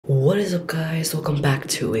What is up, guys? Welcome back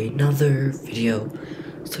to another video.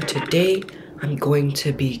 So today I'm going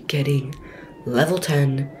to be getting level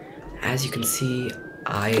 10. As you can see,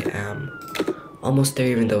 I am almost there,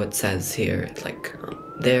 even though it says here like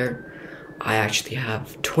there. I actually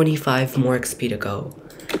have 25 more XP to go,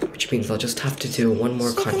 which means I'll just have to do one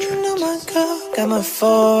more contract. Got my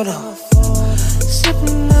photo.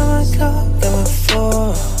 Sipping on my cup, got my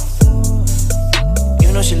photo.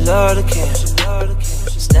 You know she love the camera.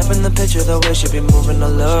 Snapping the picture the way she be moving, I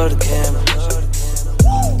love the camera.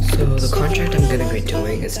 So the contract I'm gonna be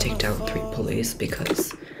doing is take down 3 police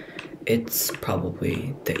because it's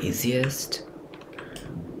probably the easiest.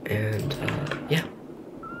 And yeah,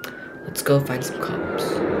 let's go find some cops.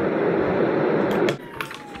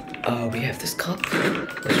 We have this cop.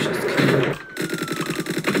 Let's just kill him.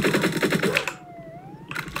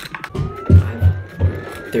 5,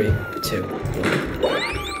 4, 3, 2,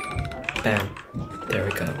 1. Bam. There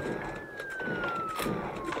we go.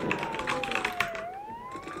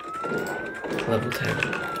 Level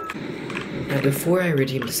 10. Now before I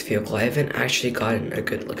redeem this vehicle, I haven't actually gotten a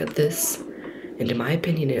good look at this. And in my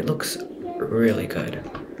opinion, it looks really good.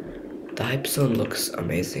 The hype zone looks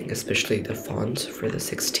amazing, especially the font for the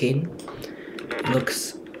 16. It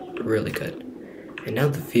looks really good. And now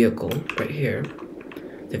the vehicle right here.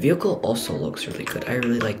 The vehicle also looks really good. I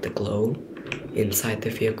really like the glow inside the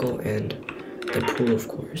vehicle, and the pool, of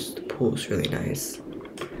course. The pool is really nice.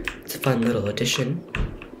 It's a fun little addition.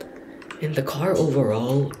 And the car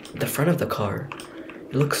overall, the front of the car,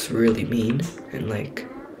 it looks really mean, and like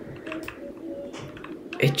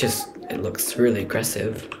it looks really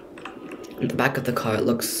aggressive. In the back of the car, it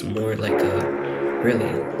looks more like a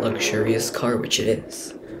really luxurious car, which it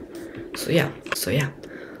is. So yeah,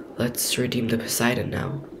 let's redeem the Poseidon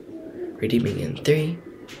now. Redeeming in 3,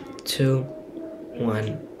 2,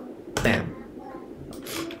 1, bam.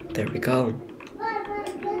 There we go.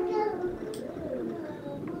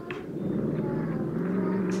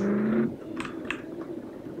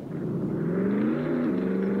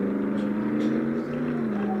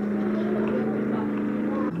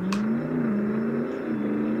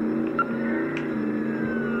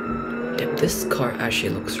 This car actually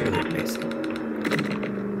looks really amazing.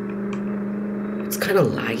 It's kind of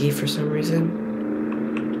laggy for some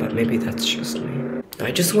reason, but maybe that's just me.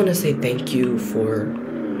 I just want to say thank you for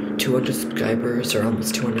 200 subscribers, or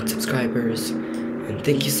almost 200 subscribers, and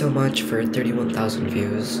thank you so much for 31,000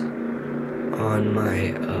 views on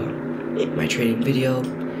my my trading video.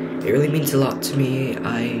 It really means a lot to me.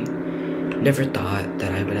 I never thought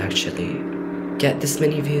that I would actually get this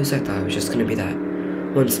many views. I thought I was just gonna be that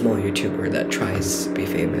one small YouTuber that tries to be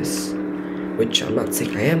famous, which I'm not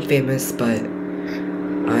saying I am famous, but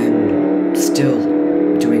I'm still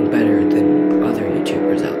doing better than other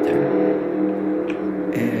YouTubers out there.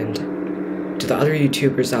 And to the other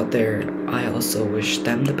YouTubers out there, I also wish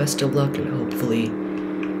them the best of luck, and hopefully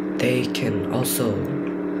they can also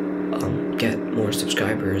get more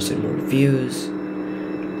subscribers and more views.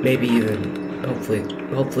 Maybe even,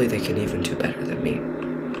 hopefully they can even do better than me.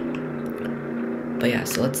 But yeah,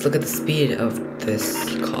 so let's look at the speed of this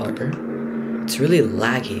car. It's really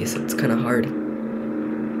laggy, so it's kind of hard.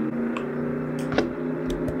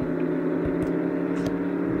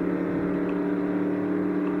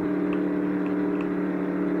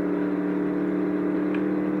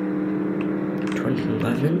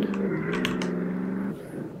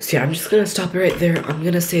 So yeah, I'm just gonna stop it right there. I'm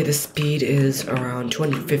gonna say the speed is around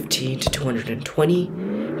 215 to 220,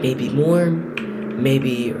 maybe more,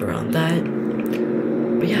 maybe around that.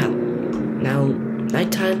 But yeah, now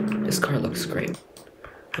nighttime, this car looks great.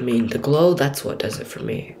 I mean, the glow, that's what does it for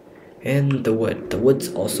me. And the wood's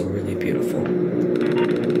also really beautiful.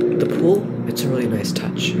 The pool, it's a really nice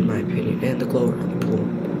touch in my opinion, and the glow around the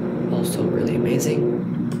pool, also really amazing.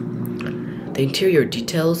 The interior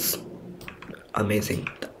details, amazing.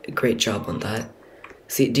 Great job on that.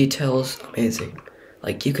 Seat details, amazing.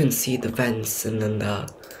 Like, you can see the vents and then the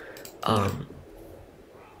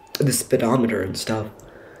speedometer and stuff.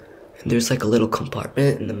 And there's like a little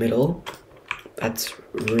compartment in the middle. That's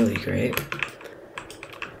really great.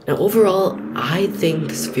 Now overall, I think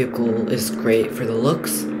this vehicle is great for the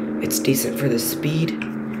looks. It's decent for the speed,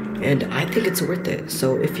 and I think it's worth it.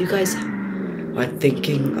 So if you guys are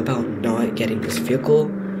thinking about not getting this vehicle,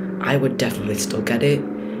 I would definitely still get it.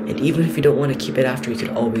 And even if you don't want to keep it after, you could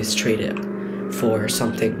always trade it for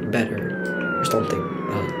something better or something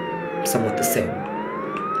somewhat the same.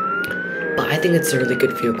 But I think it's a really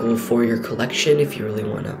good vehicle for your collection if you really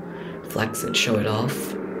want to flex and show it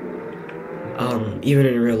off. Even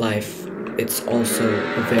in real life, it's also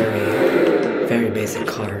a very, very amazing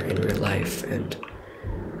car in real life, and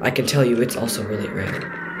I can tell you it's also really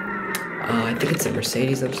rare. I think it's a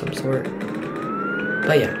Mercedes of some sort.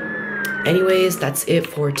 But yeah. Anyways, that's it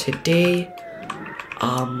for today.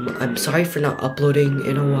 I'm sorry for not uploading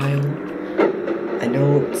in a while. I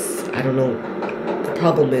know I don't know. The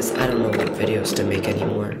problem is I don't know what videos to make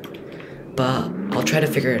anymore. But I'll try to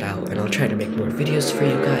figure it out, and I'll try to make more videos for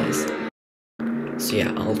you guys. So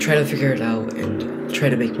yeah, I'll try to figure it out and try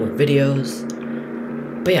to make more videos.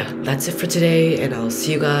 But yeah, that's it for today, and I'll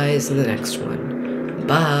see you guys in the next one.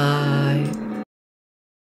 Bye!